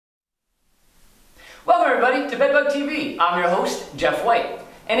everybody to Bedbug TV. I'm your host, Jeff White.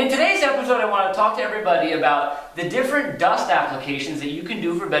 And in today's episode, I want to talk to everybody about the different dust applications that you can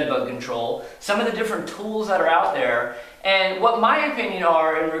do for bedbug control, some of the different tools that are out there, and what my opinion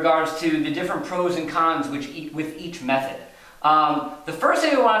are in regards to the different pros and cons with each method. The first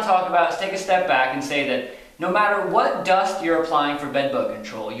thing we want to talk about is take a step back and say that no matter what dust you're applying for bedbug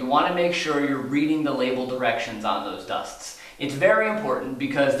control, you want to make sure you're reading the label directions on those dusts. It's very important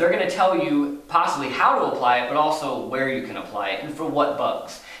because they're going to tell you possibly how to apply it, but also where you can apply it and for what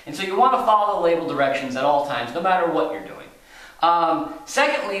bugs. And so you want to follow the label directions at all times, no matter what you're doing.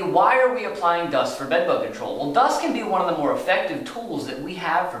 Secondly, why are we applying dust for bedbug control? Well, dust can be one of the more effective tools that we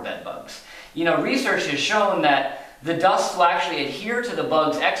have for bedbugs. You know, research has shown that the dust will actually adhere to the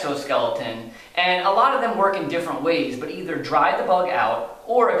bug's exoskeleton, and a lot of them work in different ways, but either dry the bug out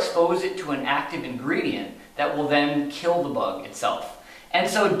or expose it to an active ingredient that will then kill the bug itself. And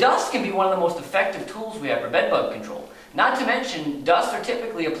so dust can be one of the most effective tools we have for bedbug control. Not to mention, dust are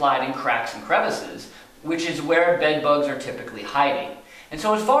typically applied in cracks and crevices, which is where bedbugs are typically hiding. And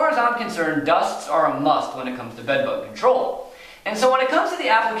so as far as I'm concerned, dusts are a must when it comes to bedbug control. And so when it comes to the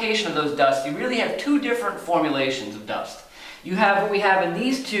application of those dusts, you really have two different formulations of dust. You have what we have in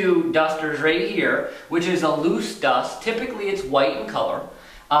these two dusters right here, which is a loose dust. Typically it's white in color.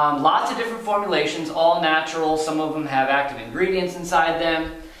 Lots of different formulations, all natural. Some of them have active ingredients inside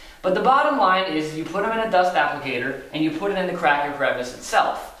them. But the bottom line is you put them in a dust applicator and you put it in the crack or crevice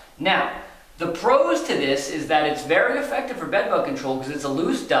itself. Now, the pros to this is that it's very effective for bedbug control because it's a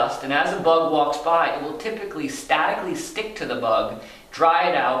loose dust, and as a bug walks by, it will typically statically stick to the bug, dry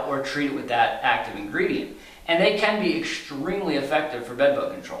it out, or treat it with that active ingredient. And they can be extremely effective for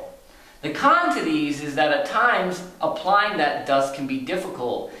bedbug control. The con to these is that at times applying that dust can be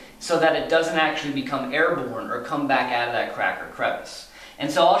difficult so that it doesn't actually become airborne or come back out of that crack or crevice.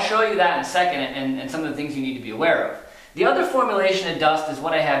 And so I'll show you that in a second and some of the things you need to be aware of. The other formulation of dust is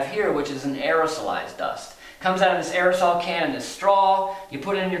what I have here, which is an aerosolized dust. Comes out of this aerosol can in this straw, you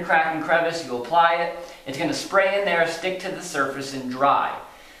put it in your crack and crevice, you apply it, it's going to spray in there, stick to the surface and dry.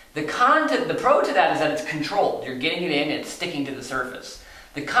 The pro to that is that it's controlled. You're getting it in, it's sticking to the surface.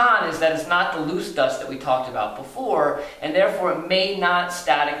 The con is that it's not the loose dust that we talked about before, and therefore it may not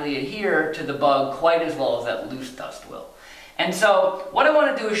statically adhere to the bug quite as well as that loose dust will. And so what I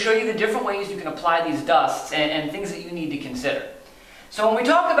want to do is show you the different ways you can apply these dusts and things that you need to consider. So when we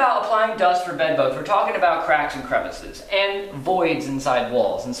talk about applying dust for bedbugs, we're talking about cracks and crevices and voids inside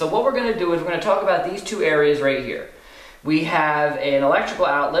walls. And so what we're going to do is we're going to talk about these two areas right here. We have an electrical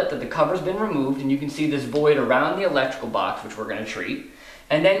outlet that the cover's been removed, and you can see this void around the electrical box, which we're going to treat.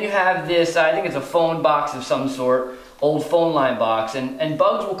 And then you have this, I think it's a phone box of some sort, old phone line box, and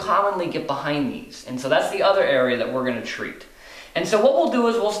bugs will commonly get behind these. And so that's the other area that we're going to treat. And so what we'll do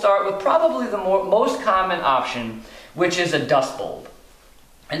is we'll start with probably the most common option, which is a dust bulb.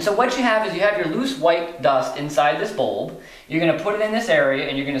 And so what you have is you have your loose white dust inside this bulb. You're going to put it in this area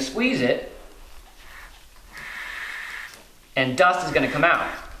and you're going to squeeze it, and dust is going to come out.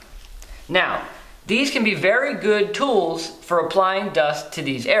 Now, these can be very good tools for applying dust to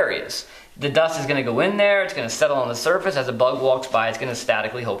these areas. The dust is going to go in there, it's going to settle on the surface. As a bug walks by, it's going to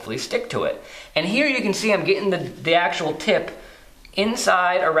statically, hopefully, stick to it. And here you can see I'm getting the actual tip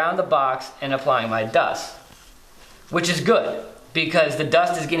inside around the box and applying my dust, which is good because the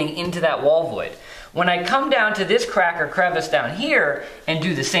dust is getting into that wall void. When I come down to this crack or crevice down here and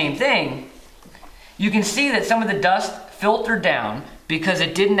do the same thing, you can see that some of the dust filtered down because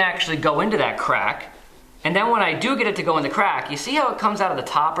it didn't actually go into that crack. And then when I do get it to go in the crack, you see how it comes out of the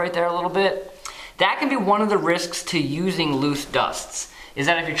top right there a little bit? That can be one of the risks to using loose dusts, is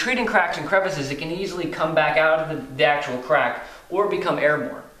that if you're treating cracks and crevices, it can easily come back out of the actual crack or become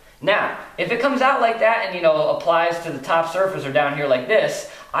airborne. Now, if it comes out like that and applies to the top surface or down here like this,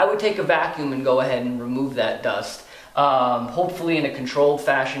 I would take a vacuum and go ahead and remove that dust. Hopefully in a controlled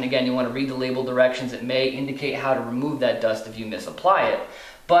fashion. Again, you want to read the label directions. It may indicate how to remove that dust if you misapply it.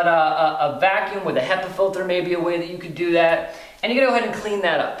 But a vacuum with a HEPA filter may be a way that you could do that. And you can go ahead and clean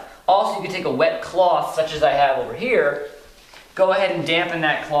that up. Also, you can take a wet cloth, such as I have over here, go ahead and dampen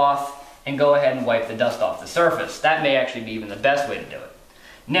that cloth and go ahead and wipe the dust off the surface. That may actually be even the best way to do it.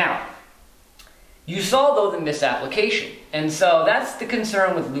 Now, you saw though the misapplication, and so that's the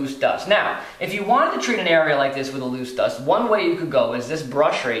concern with loose dust. Now, if you wanted to treat an area like this with a loose dust, one way you could go is this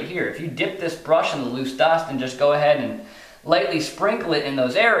brush right here. If you dip this brush in the loose dust and just go ahead and lightly sprinkle it in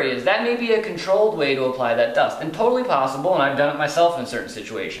those areas, that may be a controlled way to apply that dust, and totally possible, and I've done it myself in certain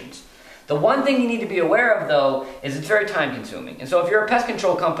situations. The one thing you need to be aware of, though, is it's very time consuming. And so if you're a pest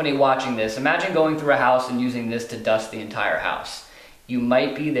control company watching this, imagine going through a house and using this to dust the entire house. You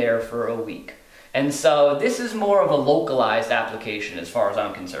might be there for a week. And so this is more of a localized application as far as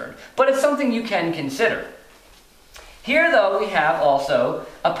I'm concerned. But it's something you can consider. Here though we have also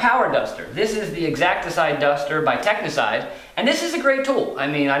a power duster. This is the Exacticide duster by Technicide, and this is a great tool. I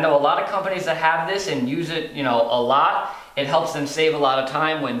mean, I know a lot of companies that have this and use it, a lot. It helps them save a lot of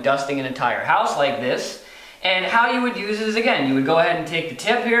time when dusting an entire house like this. And how you would use it is, again, you would go ahead and take the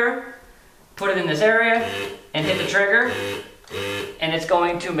tip here, put it in this area, and hit the trigger, and it's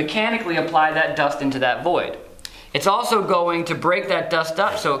going to mechanically apply that dust into that void. It's also going to break that dust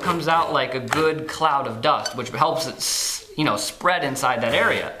up so it comes out like a good cloud of dust, which helps it, spread inside that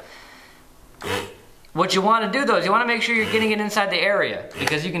area. What you want to do though is you want to make sure you're getting it inside the area,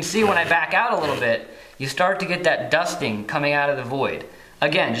 because you can see when I back out a little bit, you start to get that dusting coming out of the void.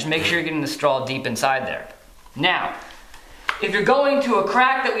 Again, just make sure you're getting the straw deep inside there. Now, if you're going to a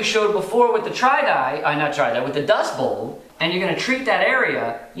crack that we showed before with the with the dust bulb, and you're going to treat that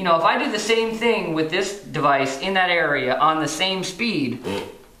area, if I do the same thing with this device in that area on the same speed,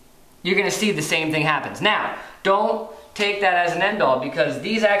 you're going to see the same thing happens. Now, don't take that as an end all, because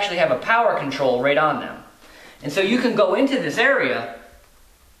these actually have a power control right on them. And so you can go into this area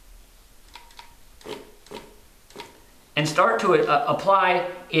and start to apply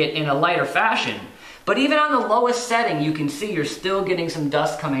it in a lighter fashion. But even on the lowest setting, you can see you're still getting some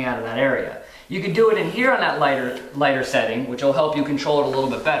dust coming out of that area. You could do it in here on that lighter setting, which will help you control it a little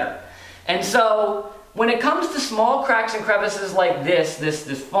bit better. And so when it comes to small cracks and crevices like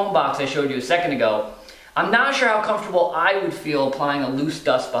this foam box I showed you a second ago, I'm not sure how comfortable I would feel applying a loose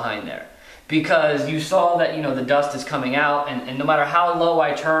dust behind there. Because you saw that the dust is coming out, and no matter how low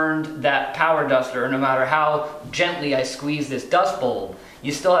I turned that power duster, or no matter how gently I squeeze this dust bulb,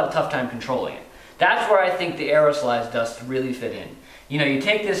 you still have a tough time controlling it. That's where I think the aerosolized dusts really fit in. You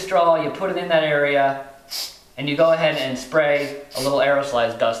take this straw, you put it in that area, and you go ahead and spray a little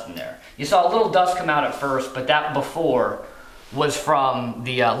aerosolized dust in there. You saw a little dust come out at first, but that before was from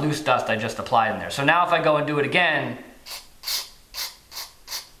the loose dust I just applied in there. So now if I go and do it again,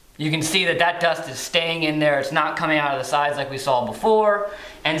 you can see that that dust is staying in there. It's not coming out of the sides like we saw before.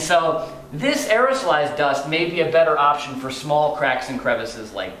 And so this aerosolized dust may be a better option for small cracks and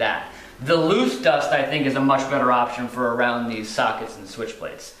crevices like that. The loose dust, I think, is a much better option for around these sockets and switch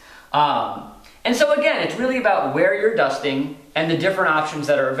plates. And so again, it's really about where you're dusting and the different options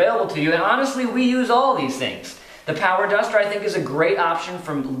that are available to you. And honestly, we use all these things. The power duster, I think, is a great option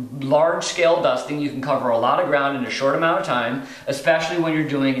for large-scale dusting. You can cover a lot of ground in a short amount of time, especially when you're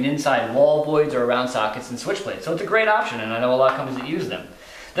doing it inside wall voids or around sockets and switch plates. So it's a great option, and I know a lot of companies that use them.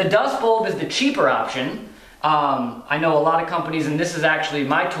 The dust bulb is the cheaper option. I know a lot of companies, and this is actually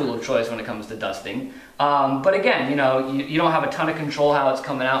my tool of choice when it comes to dusting. But again, you don't have a ton of control how it's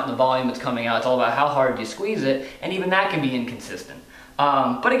coming out and the volume it's coming out. It's all about how hard you squeeze it, and even that can be inconsistent.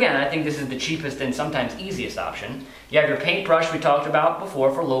 But again, I think this is the cheapest and sometimes easiest option. You have your paintbrush we talked about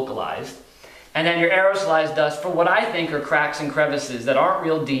before for localized, and then your aerosolized dust for what I think are cracks and crevices that aren't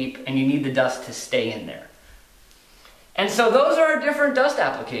real deep and you need the dust to stay in there. And so those are our different dust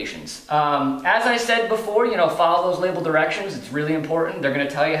applications. As I said before, follow those label directions. It's really important. They're going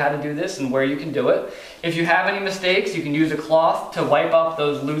to tell you how to do this and where you can do it. If you have any mistakes, you can use a cloth to wipe up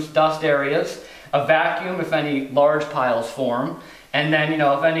those loose dust areas, a vacuum if any large piles form, and then,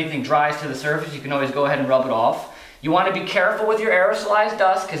 if anything dries to the surface, you can always go ahead and rub it off. You want to be careful with your aerosolized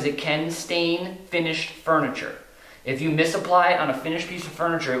dust because it can stain finished furniture. If you misapply it on a finished piece of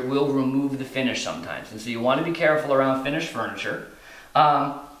furniture, it will remove the finish sometimes. And so you want to be careful around finished furniture.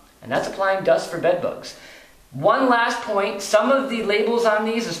 And that's applying dust for bed bugs. One last point, some of the labels on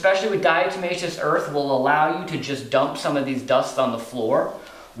these, especially with diatomaceous earth, will allow you to just dump some of these dusts on the floor.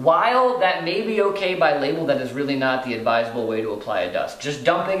 While that may be okay by label, that is really not the advisable way to apply a dust. Just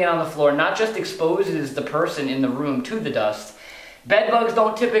dumping it on the floor not just exposes the person in the room to the dust. Bed bugs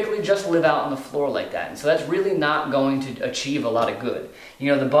don't typically just live out on the floor like that, and so that's really not going to achieve a lot of good.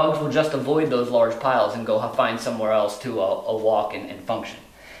 The bugs will just avoid those large piles and go find somewhere else to walk and function.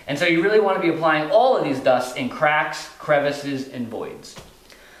 And so you really want to be applying all of these dusts in cracks, crevices, and voids.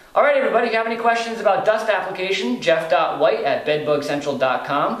 All right, everybody, if you have any questions about dust application,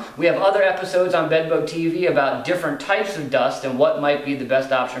 jeff.white@bedbugcentral.com. We have other episodes on Bedbug TV about different types of dust and what might be the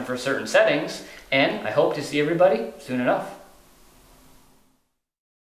best option for certain settings. And I hope to see everybody soon enough.